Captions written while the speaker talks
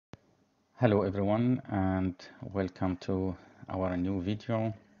Hello everyone and welcome to our new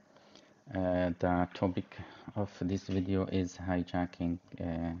video. The topic of this video is hijacking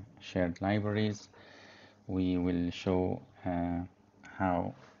shared libraries. We will show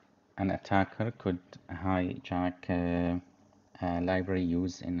how an attacker could hijack a library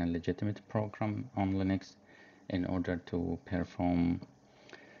used in a legitimate program on Linux in order to perform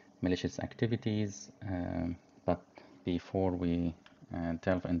malicious activities. But before we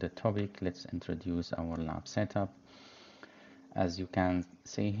delve into the topic, let's introduce our lab setup. As you can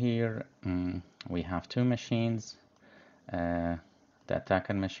see here, we have two machines, the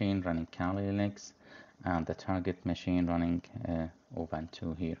attacker machine running Kali Linux and the target machine running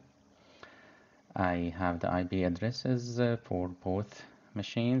Ubuntu here. I have the IP addresses for both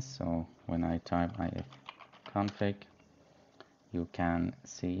machines, so when I type ifconfig, you can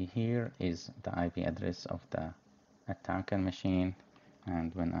see here is the IP address of the attacker machine,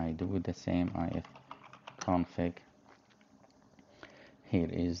 and when I do the same ifconfig, here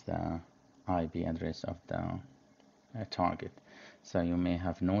is the IP address of the target. So you may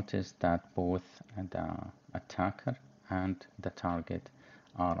have noticed that both the attacker and the target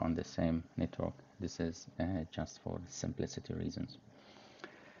are on the same network. This is just for simplicity reasons.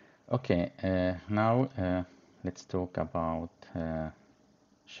 Okay, now let's talk about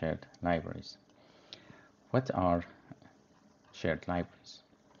shared libraries. What are shared libraries?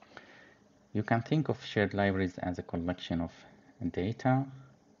 You can think of shared libraries as a collection of data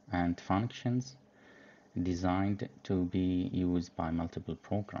and functions designed to be used by multiple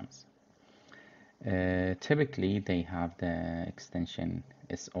programs. Typically, they have the extension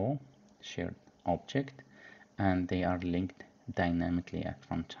SO, shared object, and they are linked dynamically at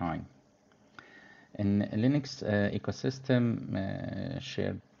runtime. In Linux ecosystem,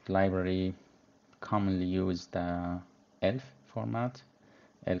 shared library commonly use the ELF format.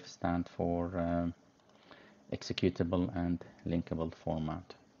 ELF stands for executable and linkable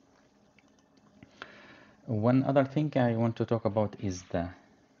format. One other thing I want to talk about is the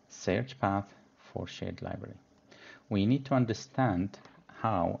search path for shared library. We need to understand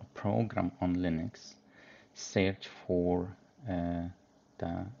how a program on Linux search for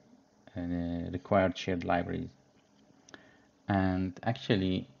the required shared libraries. And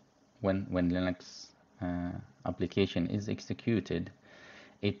actually, when Linux application is executed,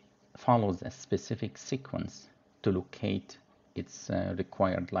 it follows a specific sequence to locate its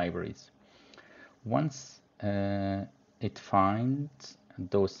required libraries. Once it finds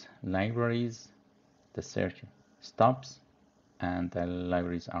those libraries, the search stops and the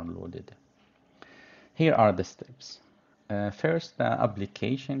libraries are loaded. Here are the steps. First, the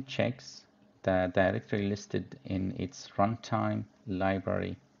application checks the directory listed in its runtime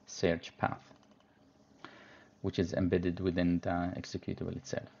library search path, which is embedded within the executable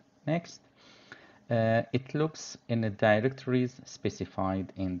itself. Next, it looks in the directories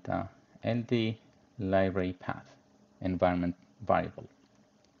specified in the LD library path environment variable.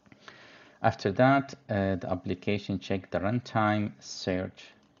 After that, the application checks the runtime search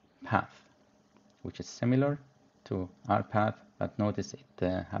path, which is similar to our path, but notice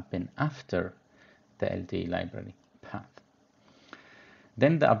it happened after the LD library path.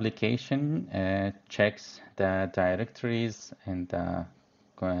 Then the application checks the directories in the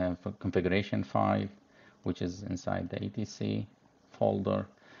configuration file, which is inside the etc folder,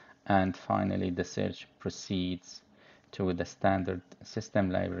 and finally the search proceeds to the standard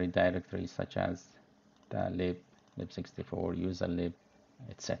system library directories such as the lib, lib64, user lib,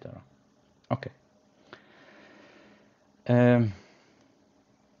 etc. Okay.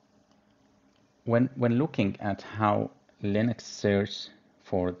 When looking at how Linux search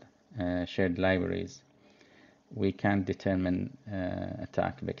for shared libraries, we can determine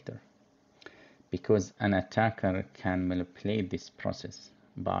attack vector, because an attacker can manipulate this process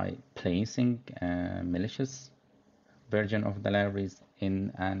by placing a malicious version of the libraries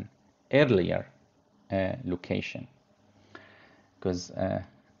in an earlier location. Because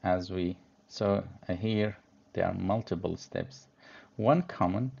as we saw here, there are multiple steps. One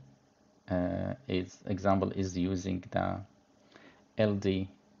common example is using the LD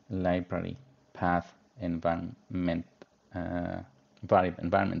library path environment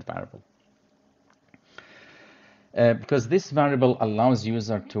variable. Because this variable allows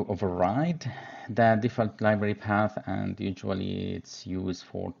user to override the default library path, and usually it's used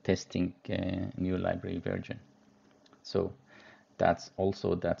for testing a new library version. So that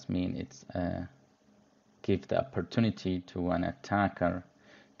means it's give the opportunity to an attacker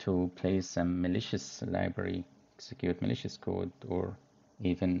to place a malicious library, execute malicious code, or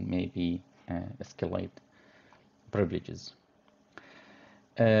even maybe escalate privileges.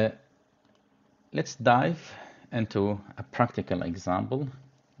 let's dive into a practical example.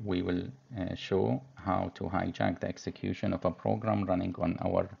 We will show how to hijack the execution of a program running on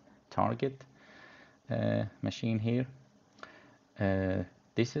our target machine here.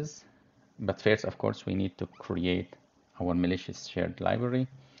 But first, of course, we need to create our malicious shared library,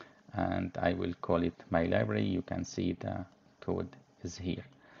 and I will call it my library. You can see the code is here.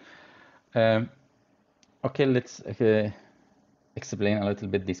 Okay, let's explain a little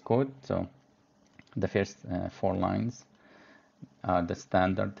bit this code. So the first 4 lines are the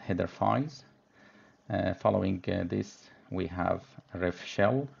standard header files. Following this, we have ref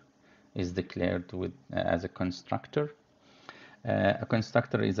shell is declared with as a constructor. A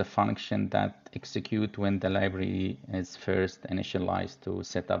constructor is a function that executes when the library is first initialized to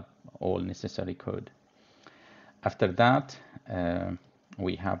set up all necessary code. After that,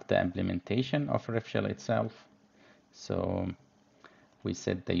 we have the implementation of ref shell itself. So we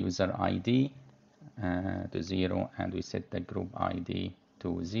set the user ID to 0, and we set the group ID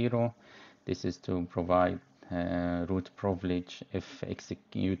to 0. This is to provide root privilege if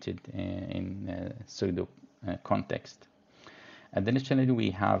executed in pseudo context. Additionally,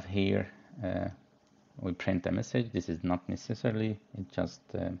 we have here, we print a message. This is not necessarily, it's just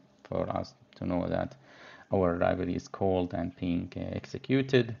for us to know that our library is called and being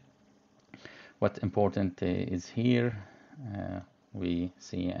executed. What's important is here, we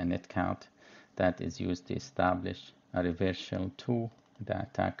see a net count that is used to establish a reverse shell to the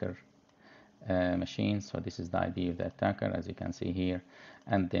attacker machine. So this is the ID of the attacker, as you can see here.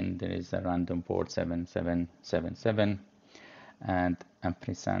 And then there is a random port 7777 and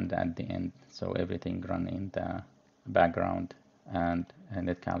ampersand at the end. So everything run in the background, and a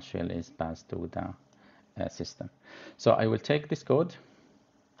netcal shell is passed to the system. So I will take this code.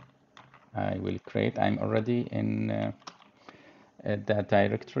 I will create, I'm already in the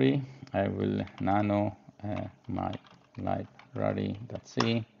directory. I will nano my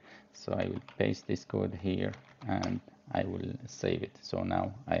library.c. So I will paste this code here and I will save it. So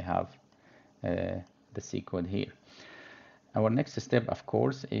now I have the C code here. Our next step, of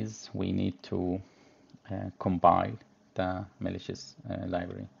course, is we need to compile the malicious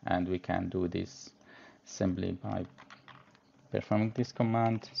library, and we can do this simply by performing this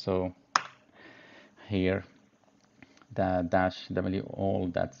command. So here the -w all,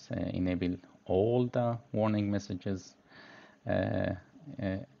 that's enable all the warning messages, -f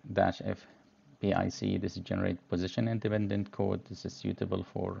pic, this is generate position independent code. This is suitable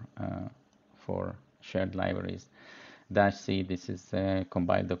for shared libraries. -c, this is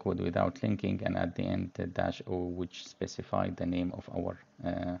compile the code without linking, and at the end -o, which specify the name of our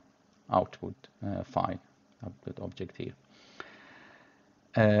output file, output object here.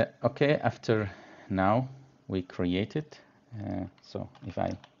 Okay, after now we create it. So if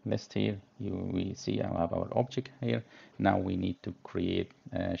I list here, we see I have our object here. Now we need to create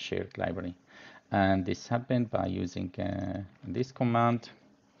a shared library, and this happened by using this command.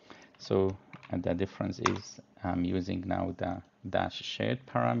 So the difference is I'm using now the -shared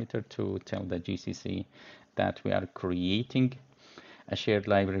parameter to tell the GCC that we are creating a shared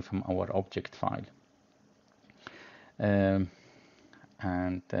library from our object file.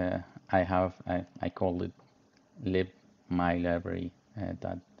 And I call it lib my library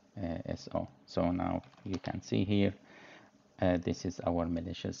 .so. So now you can see here, this is our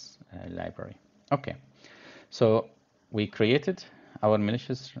malicious library. Okay, so we created our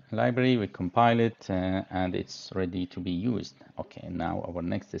malicious library, we compile it, and it's ready to be used. Okay, now our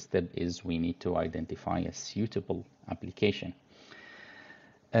next step is we need to identify a suitable application.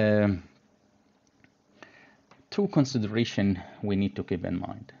 Two considerations we need to keep in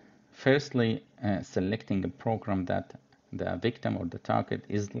mind. Firstly, selecting a program that the victim or the target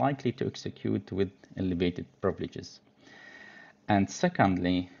is likely to execute with elevated privileges. And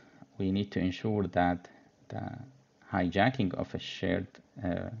secondly, we need to ensure that the hijacking of a shared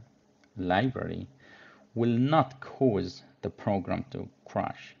library will not cause the program to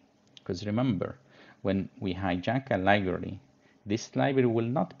crash. Because remember, when we hijack a library, this library will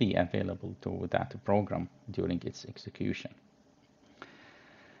not be available to that program during its execution.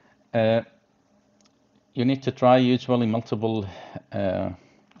 You need to try usually multiple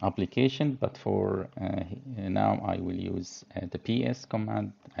application, but for now I will use the ps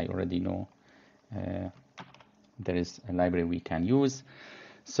command. I already know there is a library we can use.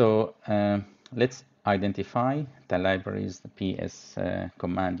 So let's identify the libraries the ps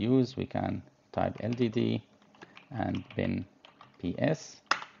command use. We can type ldd and then ps,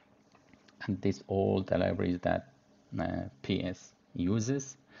 and this all the libraries that ps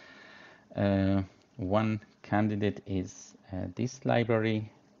uses. One candidate is this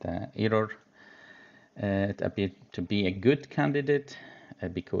library, the error It appeared to be a good candidate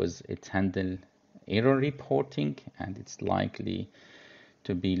because it handles error reporting and it's likely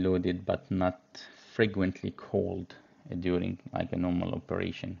to be loaded but not frequently called during like a normal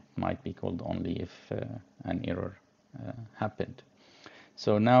operation. It might be called only if an error happened.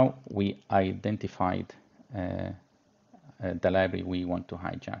 So now we identified the library we want to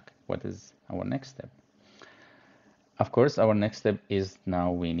hijack. What is our next step? Of course, our next step is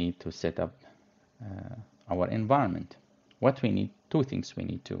now we need to set up our environment. What we need, two things we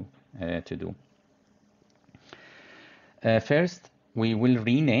need to do. First, we will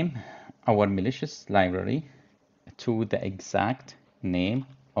rename our malicious library to the exact name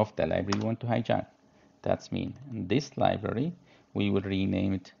of the library we want to hijack. That's mean this library, we will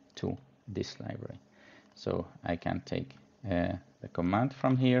rename it to this library. So I can take the command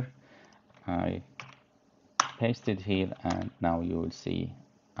from here, I paste it here, and now you will see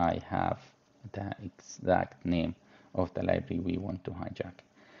I have the exact name of the library we want to hijack.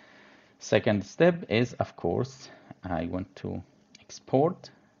 Second step is, of course, I want to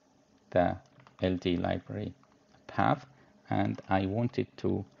export the LD library path, and I want it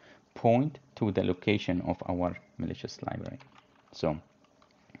to point to the location of our malicious library. So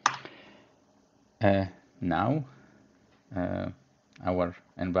now our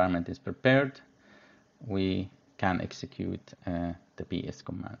environment is prepared. We can execute the ps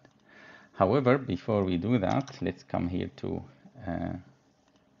command. However, before we do that, let's come here to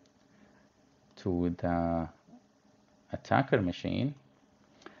the attacker machine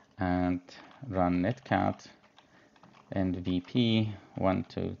and run netcat nvp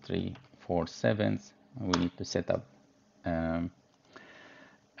 12347. We need to set up a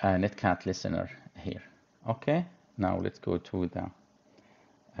netcat listener here. Okay, now let's go to the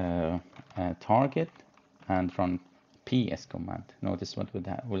target and run ps command. Notice what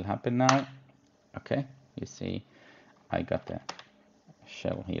will happen now. Okay, you see I got a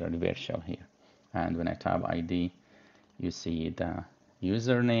shell here, a reverse shell here, and when I tab id, you see the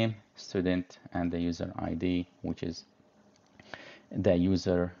username student and the user id, which is the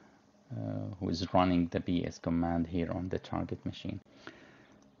user who is running the ps command here on the target machine.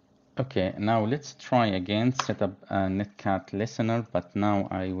 Okay, now let's try again, set up a netcat listener, but now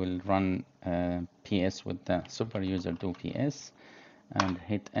I will run ps with the super user do ps and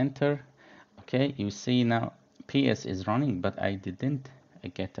hit enter. Okay, you see now ps is running, but I didn't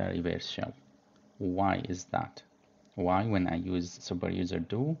get a reverse shell. Why is that? Why when I use super user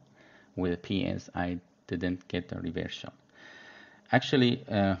do with ps I didn't get a reverse shell? Actually,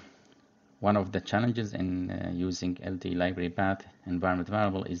 one of the challenges in using LD library path environment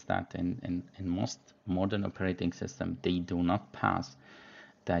variable is that in most modern operating systems, they do not pass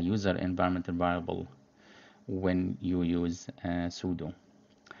the user environment variable when you use sudo.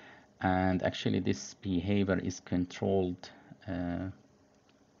 And actually this behavior is controlled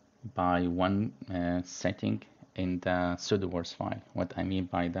by one setting in the sudoers file. What I mean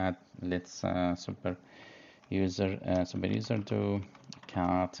by that, let's super user do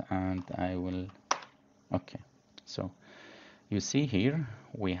cat, and I will, okay, so you see here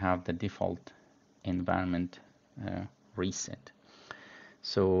we have the default environment reset,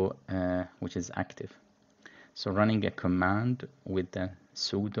 so which is active. So running a command with the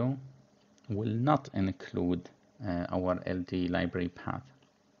sudo will not include our LD library path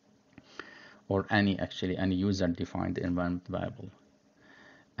or any user defined environment variable,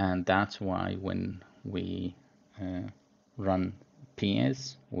 and that's why when we run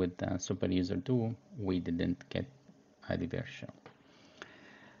ps with the super user do, we didn't get a reverse shell.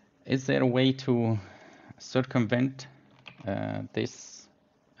 Is there a way to circumvent this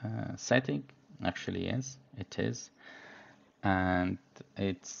setting? Actually, yes, it is, and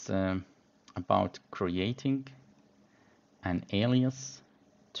it's about creating an alias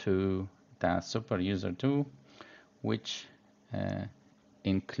to the super user do, which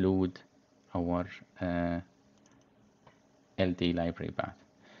include our LD library path.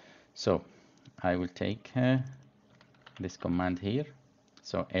 So I will take this command here,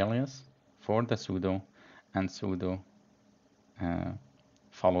 so alias for the sudo, and sudo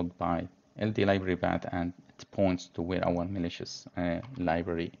followed by LD library path, and it points to where our malicious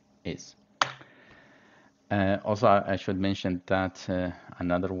library is. Also, I should mention that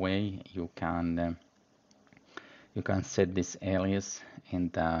another way you can set this alias in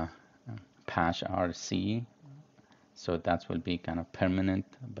the patch rc, so that will be kind of permanent,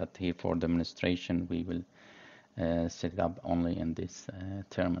 but here for demonstration we will set it up only in this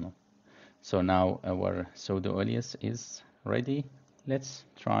terminal. So now our sudo alias is ready. Let's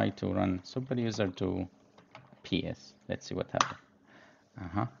try to run super user to ps. Let's see what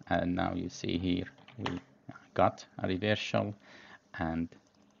happens. And now you see here we got a reversal, and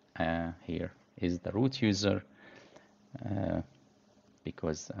here is the root user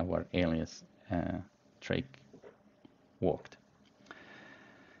because our alias trick worked.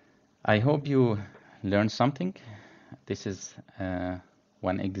 I hope you learned something. This is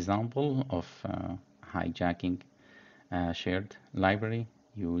one example of hijacking a shared library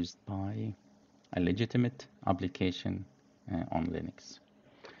used by a legitimate application on Linux.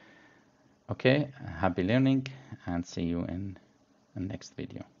 Okay, happy learning and see you in the next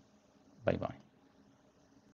video. Bye bye.